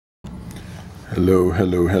Hello,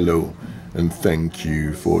 hello, hello, and thank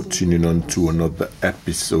you for tuning on to another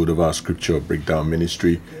episode of our Scripture Breakdown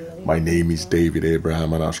Ministry. My name is David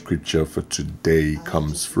Abraham, and our scripture for today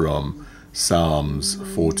comes from Psalms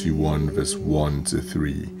 41, verse 1 to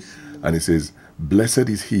 3. And it says, "Blessed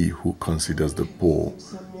is he who considers the poor.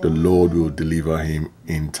 The Lord will deliver him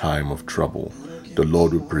in time of trouble. The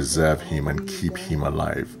Lord will preserve him and keep him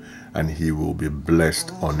alive, and he will be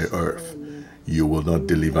blessed on the earth. You will not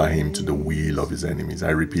deliver him to the will of his enemies."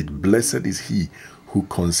 I repeat, blessed is he who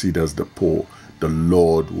considers the poor. The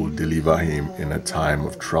Lord will deliver him in a time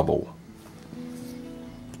of trouble.